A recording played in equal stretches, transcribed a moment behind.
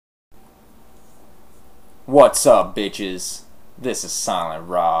What's up, bitches? This is Silent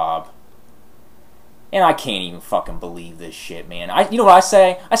Rob. And I can't even fucking believe this shit, man. You know what I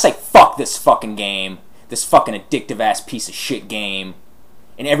say? I say, fuck this fucking game. This fucking addictive-ass piece of shit game.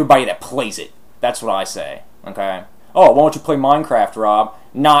 And everybody that plays it. That's what I say, okay? Oh, why don't you play Minecraft, Rob?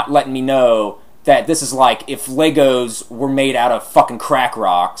 Not letting me know that this is like if Legos were made out of fucking crack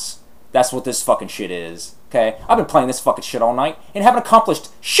rocks. That's what this fucking shit is, okay? I've been playing this fucking shit all night and haven't accomplished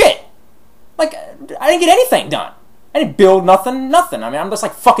shit. Like, I didn't get anything done. I didn't build nothing. I mean, I'm just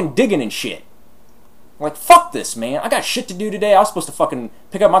like fucking digging and shit. Like, fuck this, man. I got shit to do today. I was supposed to fucking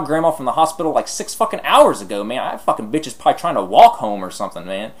pick up my grandma from the hospital like 6 fucking hours ago, man. I fucking bitches probably trying to walk home or something,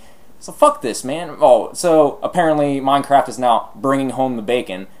 man. So fuck this, man. Oh, so apparently Minecraft is now bringing home the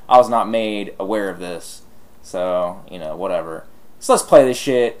bacon. I was not made aware of this. So, you know, whatever. So let's play this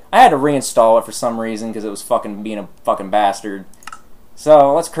shit. I had to reinstall it for some reason because it was fucking being a fucking bastard.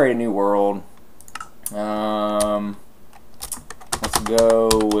 So let's create a new world. Let's go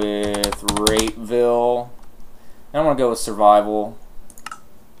with Rapeville. I'm gonna go with survival.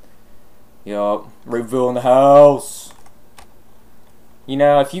 Yup, Rapeville in the house. You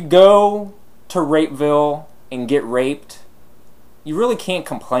know, if you go to Rapeville and get raped, you really can't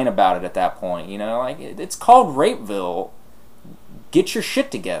complain about it at that point. You know, like it's called Rapeville. Get your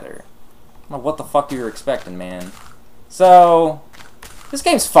shit together. I don't know what the fuck you're expecting, man. So this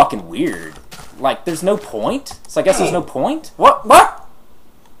game's fucking weird. Like, there's no point? So I guess there's no point? What?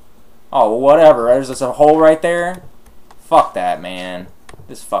 Oh, well, whatever. There's just a hole right there. Fuck that, man.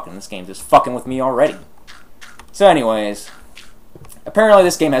 This game's just fucking with me already. So anyways, apparently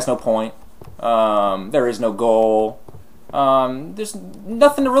this game has no point. There is no goal. There's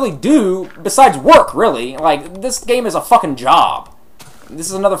nothing to really do besides work, really. Like, this game is a fucking job. This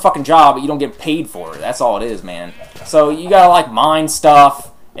is another fucking job, but you don't get paid for it. That's all it is, man. So you gotta, like, mine stuff,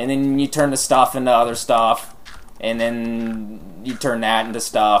 and then you turn the stuff into other stuff, and then you turn that into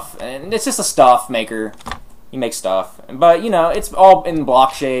stuff, and it's just a stuff maker. You make stuff. But, you know, it's all in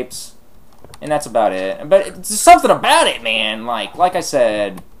block shapes, and that's about it. But it's something about it, man. Like I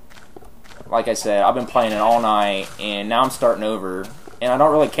said, I've been playing it all night, and now I'm starting over, and I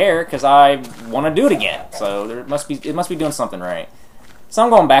don't really care, because I want to do it again. So it must be doing something right. So I'm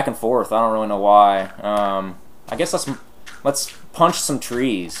going back and forth. I don't really know why. I guess let's punch some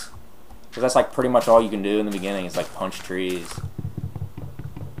trees. Because that's like pretty much all you can do in the beginning is like punch trees.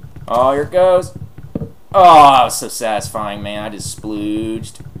 Oh, here it goes. Oh, that was so satisfying, man. I just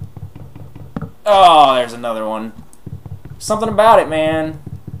splooged. Oh, there's another one. Something about it, man.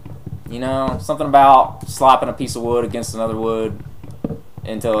 You know, something about slapping a piece of wood against another wood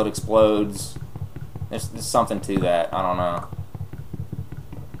until it explodes. There's something to that. I don't know.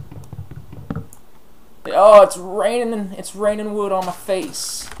 Oh, it's raining. It's raining wood on my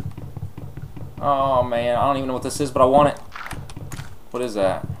face. Oh, man. I don't even know what this is, but I want it. What is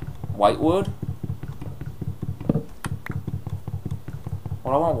that? White wood?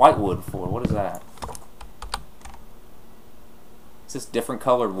 What do I want white wood for? What is that? Is this different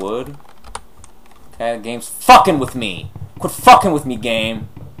colored wood? Okay, the game's fucking with me. Quit fucking with me, game.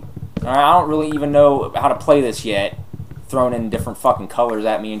 Alright, I don't really even know how to play this yet. Throwing in different fucking colors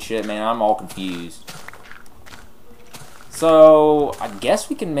at me and shit, man. I'm all confused. So, I guess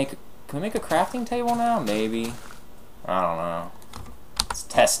we can make a... Can we make a crafting table now? Maybe. I don't know. Let's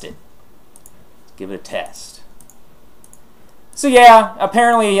test it. Let's give it a test. So yeah,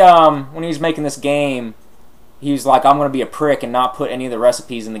 apparently when he was making this game, he was like, I'm going to be a prick and not put any of the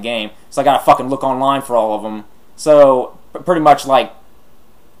recipes in the game. So I got to fucking look online for all of them. So pretty much like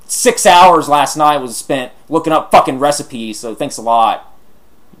 6 hours last night was spent looking up fucking recipes. So thanks a lot,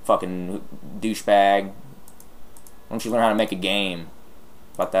 fucking douchebag. Why don't you learn how to make a game?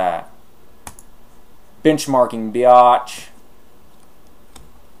 How about that? Benchmarking, biatch.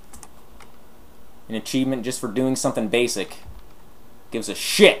 An achievement just for doing something basic. Gives a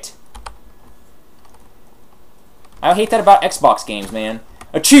shit. I hate that about Xbox games, man.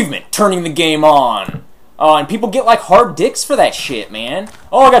 Achievement, turning the game on. And people get like hard dicks for that shit, man.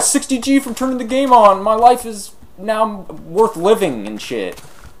 Oh, I got 60G from turning the game on. My life is now worth living and shit.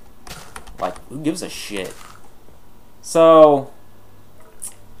 Like, who gives a shit? So,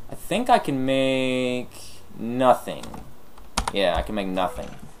 I think I can make nothing. Yeah, I can make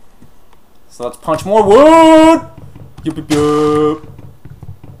nothing. So let's punch more wood! Yup, yup, yup.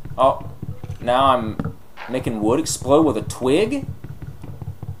 Oh, now I'm making wood explode with a twig?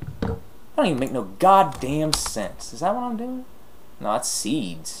 That don't even make no goddamn sense. Is that what I'm doing? No, that's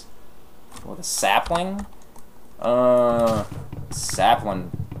seeds. With a sapling?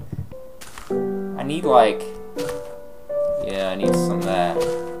 Sapling. I need like... Yeah, I need some of that.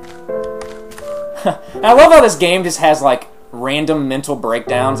 And I love how this game just has, like, random mental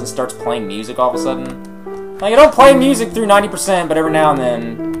breakdowns and starts playing music all of a sudden. Like, it don't play music through 90%, but every now and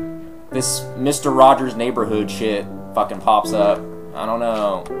then, this Mr. Rogers' Neighborhood shit fucking pops up. I don't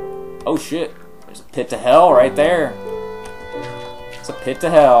know. Oh, shit. There's a pit to hell right there. It's a pit to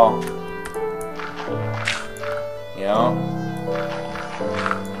hell. You know?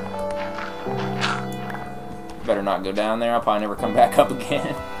 Better not go down there. I'll probably never come back up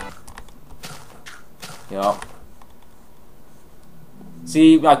again. Yup.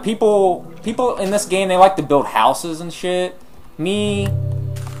 See, like, people in this game, they like to build houses and shit. Me,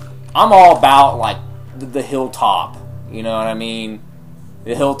 I'm all about, like, the hilltop. You know what I mean?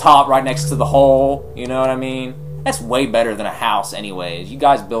 The hilltop right next to the hole. You know what I mean? That's way better than a house anyways. You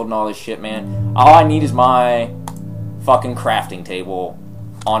guys building all this shit, man. All I need is my fucking crafting table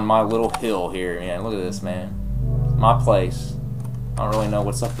on my little hill here. Yeah, look at this, man. My place. I don't really know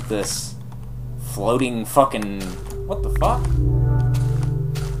what's up with this floating fucking... What the fuck?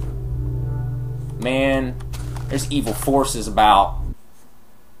 Man, there's evil forces about.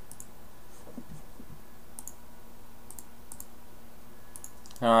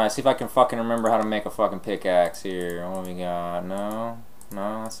 Alright, see if I can fucking remember how to make a fucking pickaxe here. What do we got? No?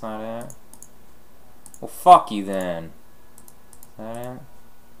 No, that's not it. Well, fuck you then. Is that it?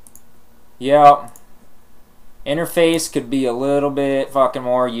 Yep. Interface could be a little bit fucking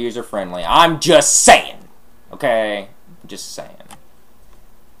more user-friendly. I'm just saying! Okay? Just saying.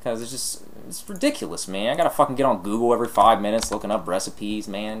 Because it's ridiculous, man. I gotta fucking get on Google every 5 minutes looking up recipes,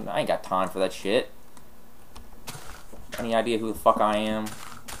 man. I ain't got time for that shit. Any idea who the fuck I am?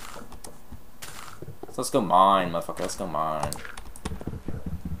 So let's go mine, motherfucker. Let's go mine.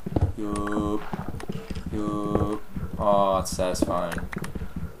 Yup. Yup. Oh, it's satisfying.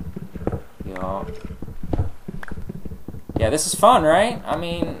 Yup. Yeah, this is fun, right? I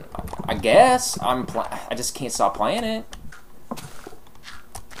mean, I guess. I just can't stop playing it.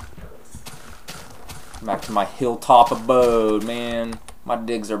 Back to my hilltop abode, man. My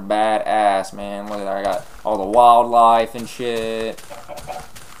digs are badass, man. Look at that. I got all the wildlife and shit.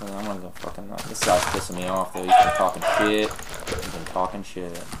 I'm gonna go fucking... This guy's pissing me off, though. He's been talking shit. He's been talking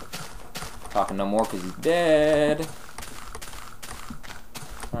shit. Talking no more because he's dead.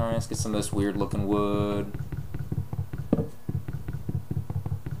 Alright, let's get some of this weird-looking wood.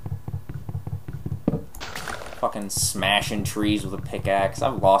 Fucking smashing trees with a pickaxe.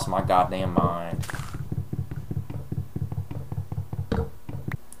 I've lost my goddamn mind.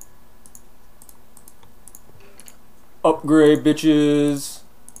 Upgrade, bitches.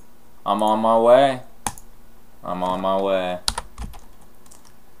 I'm on my way. I'm on my way.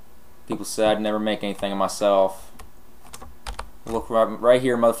 People said I'd never make anything of myself. Look right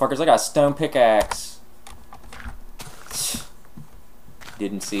here, motherfuckers. I got a stone pickaxe.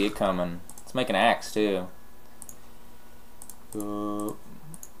 Didn't see it coming. Let's make an axe, too. Oh,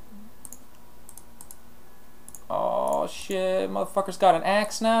 shit. Motherfucker's got an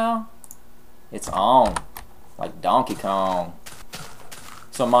axe now? It's on. Like Donkey Kong.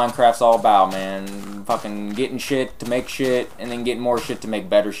 So Minecraft's all about, man. Fucking getting shit to make shit, and then getting more shit to make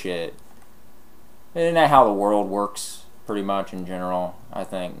better shit. Isn't that how the world works, pretty much, in general, I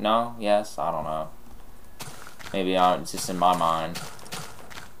think? No? Yes? I don't know. Maybe it's just in my mind.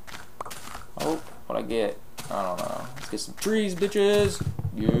 Oh, what'd I get? I don't know. Let's get some trees, bitches!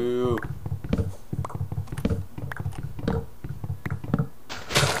 You.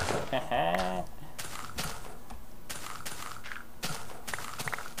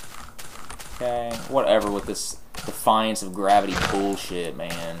 Okay, whatever with this defiance of gravity bullshit,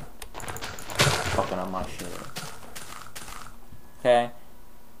 man. Fucking up my shit. Okay.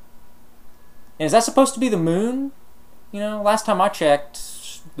 And is that supposed to be the moon? You know, last time I checked,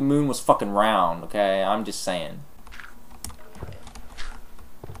 the moon was fucking round, okay? I'm just saying.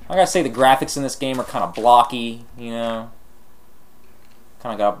 I gotta say the graphics in this game are kind of blocky, you know?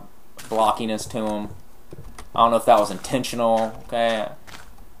 Kind of got blockiness to them. I don't know if that was intentional, okay?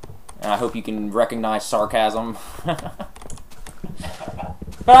 And I hope you can recognize sarcasm. But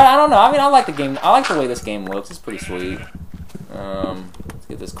I don't know. I mean, I like the game. I like the way this game looks. It's pretty sweet. Let's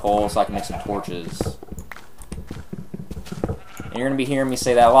get this coal so I can make some torches. And you're going to be hearing me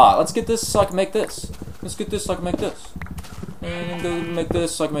say that a lot. Let's get this so I can make this. Let's get this so I can make this. And go make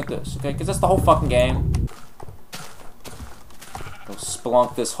this so I can make this. Okay? Because that's the whole fucking game. Go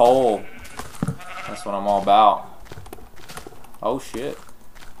spelunk this hole. That's what I'm all about. Oh, shit.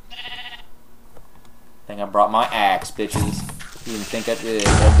 I think I brought my axe, bitches. You didn't think I did.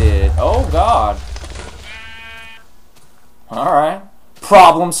 I did. Oh, God. Alright.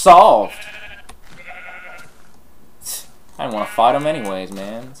 Problem solved. I didn't want to fight him anyways,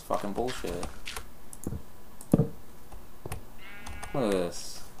 man. It's fucking bullshit. Look at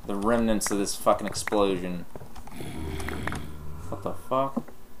this. The remnants of this fucking explosion. What the fuck?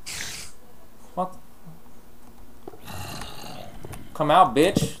 What? Come out,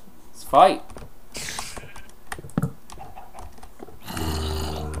 bitch. Let's fight.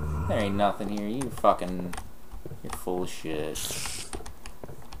 There ain't nothing here. You're full of shit.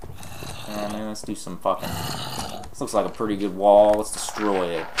 Alright, man, let's do some fucking... This looks like a pretty good wall. Let's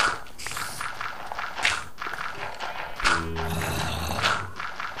destroy it.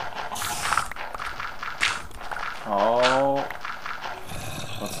 Oh.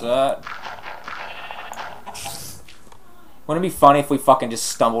 What's that? Wouldn't it be funny if we fucking just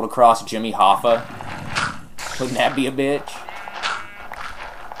stumbled across Jimmy Hoffa? Wouldn't that be a bitch?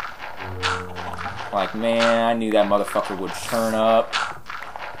 Like, man, I knew that motherfucker would turn up.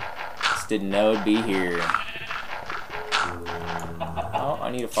 Just didn't know it'd be here. Oh, I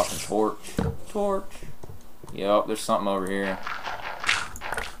need a fucking torch. Torch. Yup, there's something over here.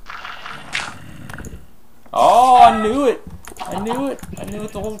 Oh, I knew it! I knew it! I knew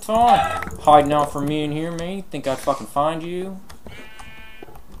it the whole time! Hiding out from me in here, man? You think I'd fucking find you?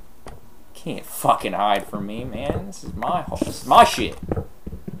 Can't fucking hide from me, man. This is my hole. This is my shit.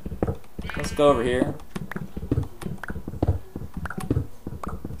 Let's go over here.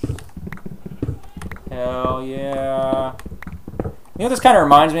 Hell yeah. You know what this kind of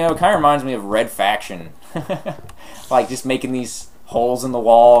reminds me of? It kind of reminds me of Red Faction. Like just making these holes in the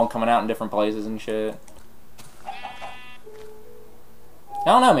wall and coming out in different places and shit. I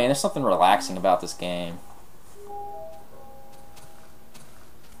don't know, man. There's something relaxing about this game.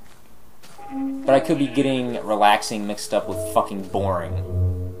 But I could be getting relaxing mixed up with fucking boring.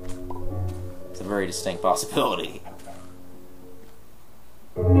 It's a very distinct possibility.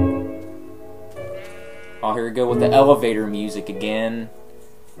 Oh, here we go with the elevator music again.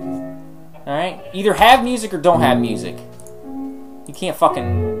 Alright? Either have music or don't have music. You can't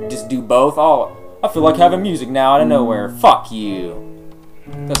fucking just do both. Oh, I feel like having music now out of nowhere. Fuck you.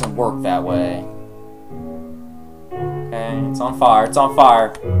 It doesn't work that way. Okay, it's on fire. It's on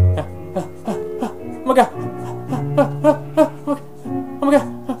fire. Oh my god. Oh my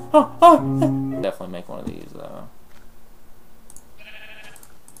god. Definitely make one of these though.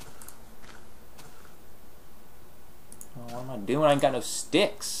 Oh, what am I doing? I ain't got no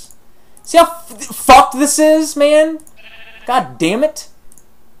sticks. See how fucked this is, man? God damn it.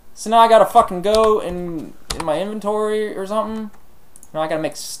 So now I gotta fucking go in my inventory or something. Now I gotta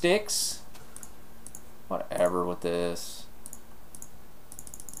make sticks. Whatever with this.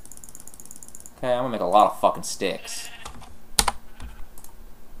 Okay, I'm gonna make a lot of fucking sticks.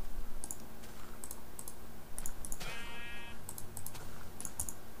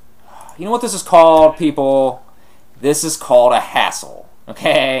 You know what this is called, people? This is called a hassle.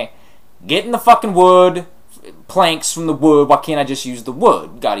 Okay? Getting the fucking wood, planks from the wood. Why can't I just use the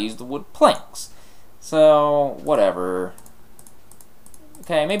wood? Gotta use the wood planks. So, whatever.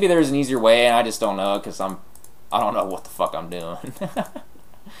 Okay, maybe there's an easier way, and I just don't know, because I don't know what the fuck I'm doing.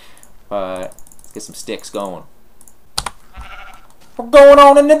 But, let's get some sticks going. We're going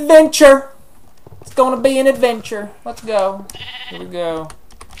on an adventure! It's gonna be an adventure. Let's go. Here we go.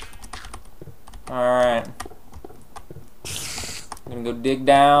 Alright. I'm gonna go dig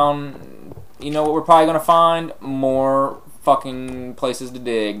down. You know what we're probably gonna find? More fucking places to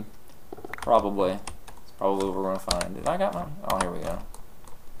dig. Probably. It's probably what we're gonna find. Did I got mine? Oh, here we go.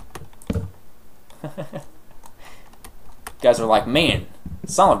 You guys are like, man,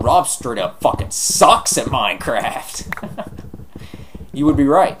 Silent Rob straight up fucking sucks at Minecraft. You would be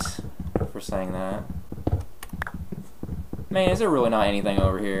right for saying that. Man, is there really not anything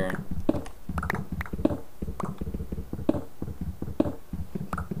over here?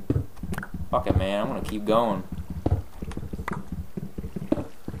 Fuck it, man. I'm gonna keep going.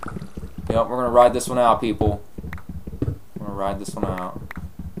 Yep, we're gonna ride this one out, people. We're gonna ride this one out.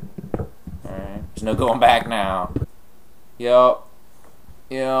 Alright. There's no going back now. Yep.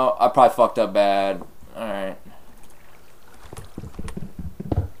 Yeah, I probably fucked up bad. Alright.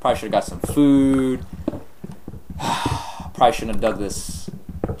 Probably should have got some food. Probably shouldn't have dug this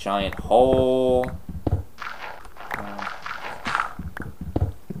giant hole.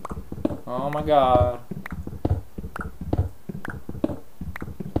 Oh my god.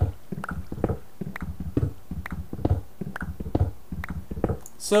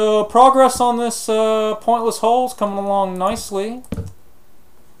 So, progress on this pointless hole's coming along nicely.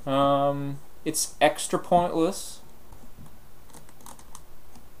 It's extra pointless.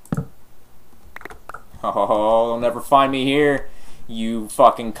 Oh, they'll never find me here, you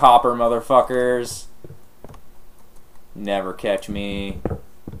fucking copper motherfuckers. Never catch me.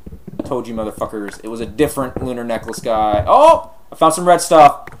 Told you motherfuckers, it was a different lunar necklace guy. Oh! I found some red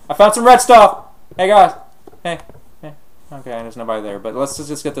stuff. I found some red stuff. Hey guys. Hey. Hey. Okay, there's nobody there, but let's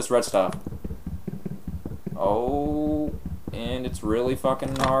just get this red stuff. Oh, and it's really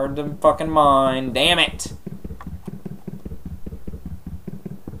fucking hard to fucking mine. Damn it.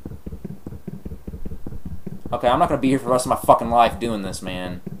 Okay, I'm not gonna be here for the rest of my fucking life doing this,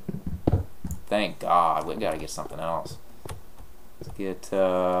 man. Thank God. We gotta get something else. Let's get,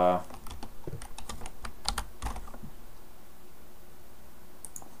 let's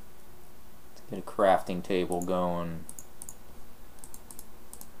get a crafting table going.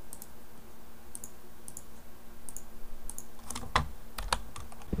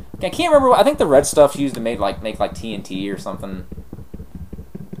 Okay, I can't remember. I think the red stuff's used to make like TNT or something.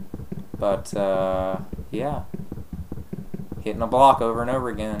 But yeah, hitting a block over and over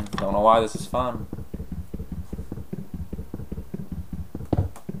again. Don't know why this is fun.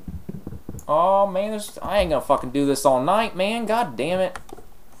 Oh man, I ain't gonna fucking do this all night, man. God damn it.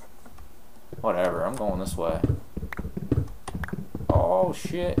 Whatever, I'm going this way. Oh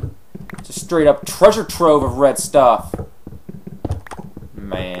shit. It's a straight up treasure trove of red stuff.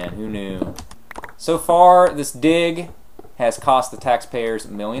 Man, who knew? So far, this dig has cost the taxpayers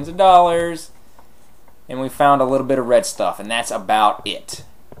millions of dollars, and we found a little bit of red stuff, and that's about it.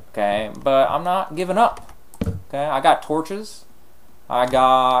 Okay, but I'm not giving up. Okay, I got torches. I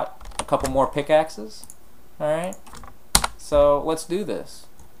got a couple more pickaxes. Alright, so let's do this.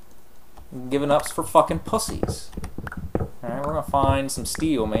 Giving up's for fucking pussies. Alright, we're gonna find some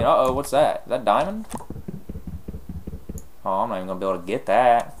steel, man. Uh-oh, what's that? Is that diamond? Oh, I'm not even gonna be able to get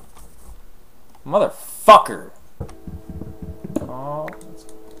that. Motherfucker! Oh, let's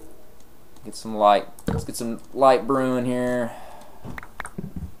get some light. Let's get some light brewing here.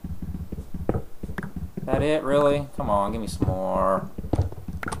 Is that it, really? Come on, give me some more.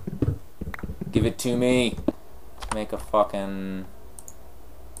 Give it to me. Let's make a fucking...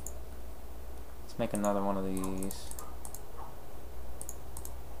 Let's make another one of these.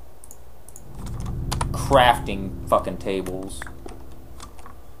 Crafting fucking tables.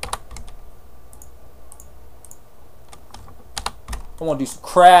 I want to do some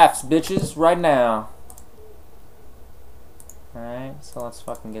crafts, bitches, right now. Alright, so let's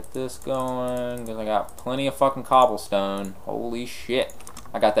fucking get this going, because I got plenty of fucking cobblestone. Holy shit.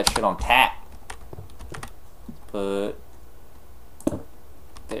 I got that shit on tap. Put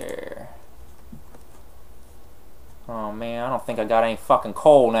there. Oh man, I don't think I got any fucking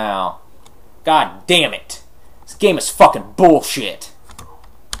coal now. God damn it. This game is fucking bullshit.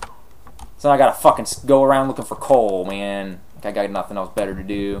 So I gotta fucking go around looking for coal, man. I got nothing else better to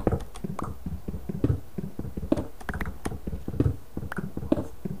do.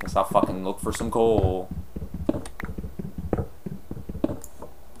 Guess I'll fucking look for some coal.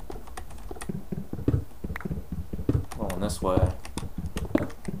 Going this way.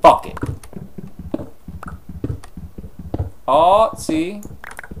 Fuck it. Oh, see?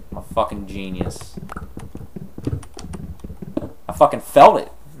 I'm a fucking genius. I fucking felt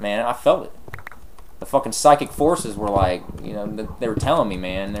it, man. I felt it. The fucking psychic forces were like, you know, they were telling me,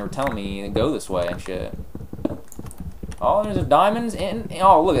 man. They were telling me to go this way and shit. Oh, there's a diamonds in.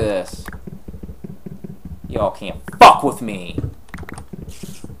 Oh, look at this. Y'all can't fuck with me.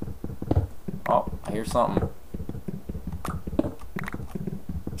 Oh, I hear something.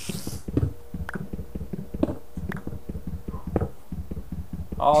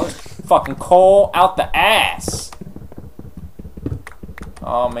 Oh, there's fucking coal out the ass.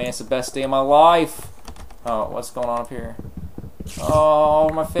 Oh man, it's the best day of my life. Oh, what's going on up here? Oh, all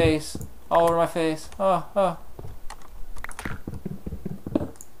over my face. All over my face. Oh, oh.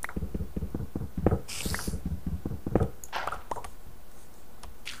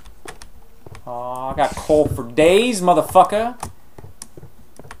 Oh, I got coal for days, motherfucker.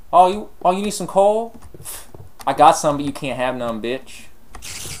 Oh, you need some coal? I got some, but you can't have none, bitch.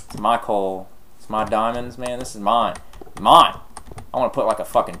 It's my coal. It's my diamonds, man. This is mine. Mine. I want to put like a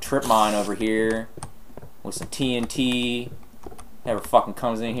fucking trip mine over here with some TNT. Whoever fucking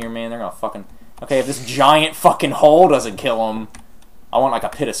comes in here, man, they're gonna fucking... Okay, if this giant fucking hole doesn't kill them, I want like a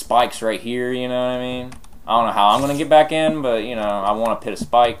pit of spikes right here, you know what I mean? I don't know how I'm gonna get back in, but, you know, I want a pit of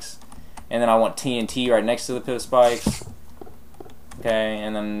spikes. And then I want TNT right next to the pit of spikes. Okay,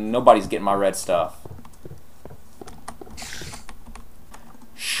 and then nobody's getting my red stuff.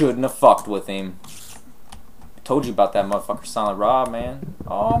 Shouldn't have fucked with him. Told you about that motherfucker Silent Rob, man.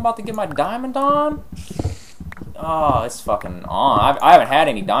 Oh, I'm about to get my diamond on? Oh, it's fucking on. I haven't had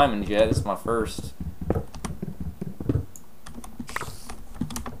any diamonds yet. This is my first.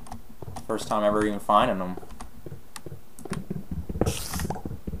 First time ever even finding them.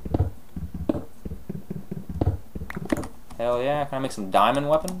 Hell yeah, can I make some diamond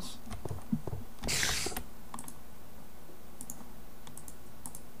weapons?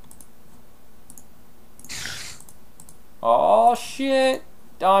 Oh shit!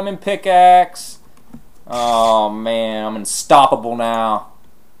 Diamond pickaxe! Oh man, I'm unstoppable now.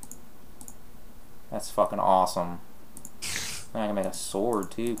 That's fucking awesome. I can make a sword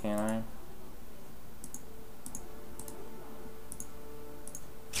too, can't I?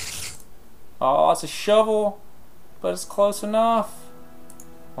 Oh, it's a shovel, but it's close enough.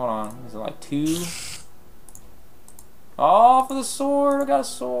 Hold on, is it like 2? Oh, for the sword, I got a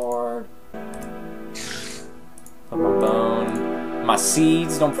sword. Put my bone. My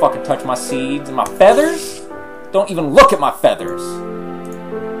seeds, don't fucking touch my seeds. And my feathers, don't even look at my feathers.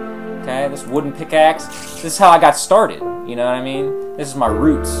 Okay, this wooden pickaxe, this is how I got started, you know what I mean? This is my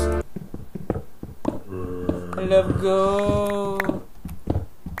roots. Let's go.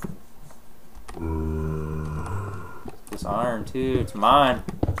 This iron too, it's mine.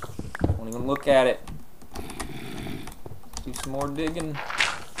 Don't even look at it. Do some more digging.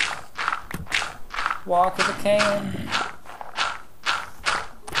 Walk as I can.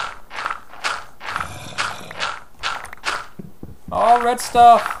 Oh, red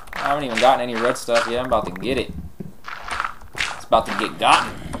stuff. I haven't even gotten any red stuff yet. I'm about to get it. It's about to get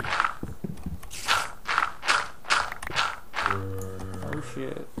gotten. Oh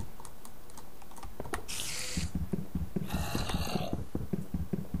shit.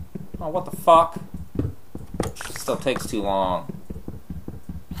 Oh, what the fuck? Still takes too long.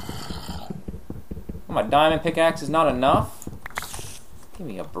 Oh, my diamond pickaxe is not enough? Give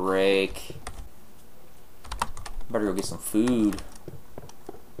me a break. Better go get some food.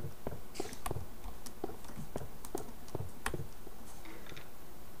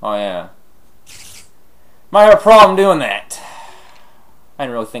 Oh yeah. Might have a problem doing that. I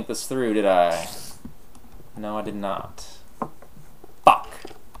didn't really think this through, did I? No, I did not. Fuck.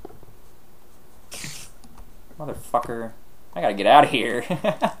 Motherfucker. I gotta get out of here.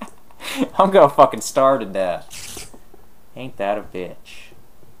 I'm gonna fucking starve to death. Ain't that a bitch.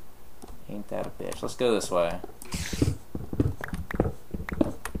 Ain't that a bitch. Let's go this way.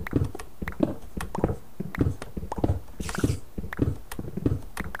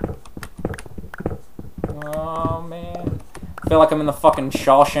 Oh man. I feel like I'm in the fucking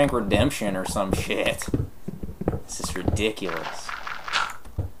Shawshank Redemption or some shit. This is ridiculous.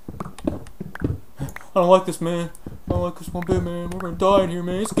 I don't like this, man. I don't like this one bit, man. We're gonna die in here,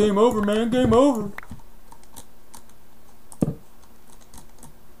 man. It's game over, man. Game over.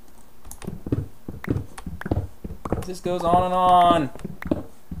 This goes on and on.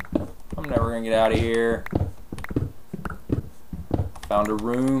 I'm never gonna get out of here. Found a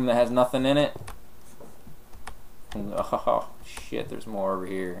room that has nothing in it. Oh shit, there's more over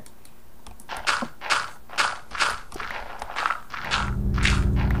here.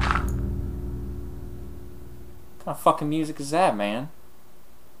 What kind of fucking music is that, man?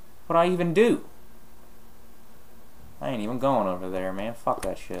 What'd I even do? I ain't even going over there, man. Fuck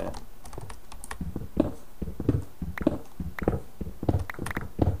that shit.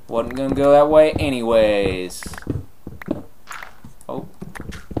 Wasn't gonna go that way anyways. Oh.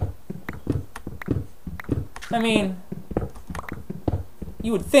 I mean,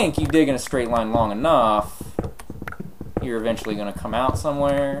 you would think you dig in a straight line long enough, you're eventually gonna come out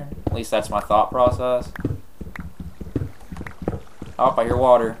somewhere. At least that's my thought process. Oh, I hear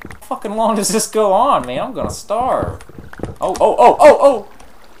water. How fucking long does this go on, man? I'm gonna starve. Oh, oh, oh, oh,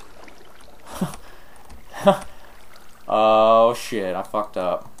 oh! Oh, shit, I fucked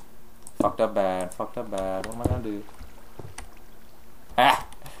up. Fucked up bad, fucked up bad. What am I gonna do? Ah!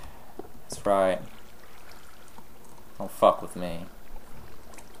 That's right. Don't fuck with me.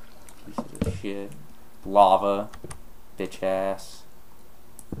 Pieces of shit. Lava. Bitch ass.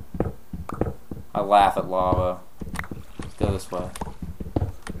 I laugh at lava. Let's go this way.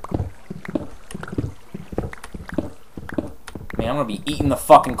 Man, I'm gonna be eating the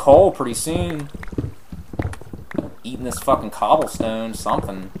fucking coal pretty soon. Eating this fucking cobblestone,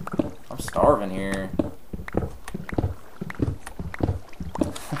 something. I'm starving here.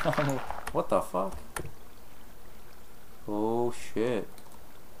 What the fuck? Oh shit.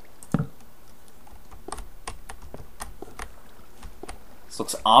 This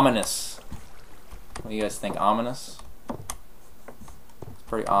looks ominous. What do you guys think? Ominous? It's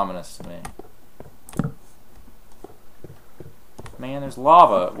pretty ominous to me. Man, there's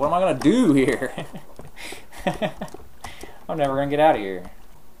lava. What am I gonna do here? I'm never gonna get out of here.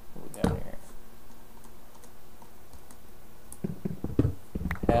 What we got here?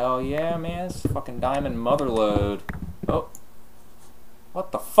 Hell yeah, man. It's fucking diamond motherload. Oh.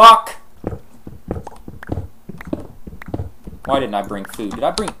 What the fuck? Why didn't I bring food? Did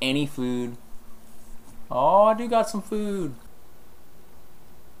I bring any food? Oh, I do got some food.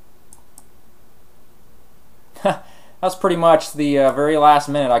 That's pretty much the very last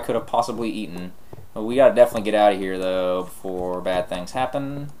minute I could have possibly eaten. But we gotta definitely get out of here, though, before bad things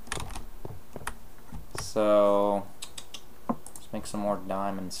happen. So, let's make some more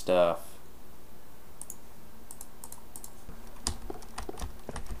diamond stuff.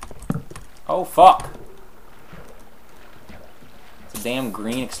 Oh, fuck! It's a damn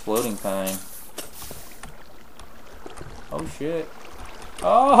green exploding thing. Oh, shit.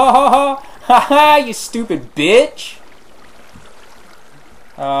 Oh, haha, you stupid bitch!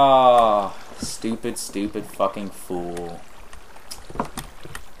 Oh, stupid, stupid fucking fool.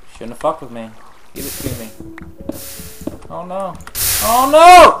 Shouldn't have fucked with me. Give it to me. Oh no. Oh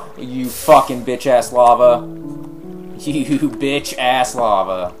no! You fucking bitch ass lava. You bitch ass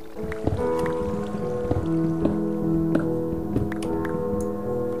lava.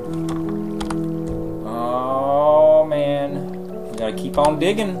 Oh man. We gotta keep on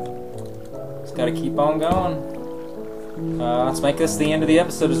digging. Just gotta keep on going. Let's make this the end of the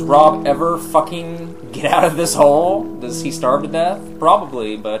episode. Does Rob ever fucking get out of this hole? Does he starve to death?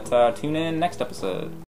 Probably, but tune in next episode.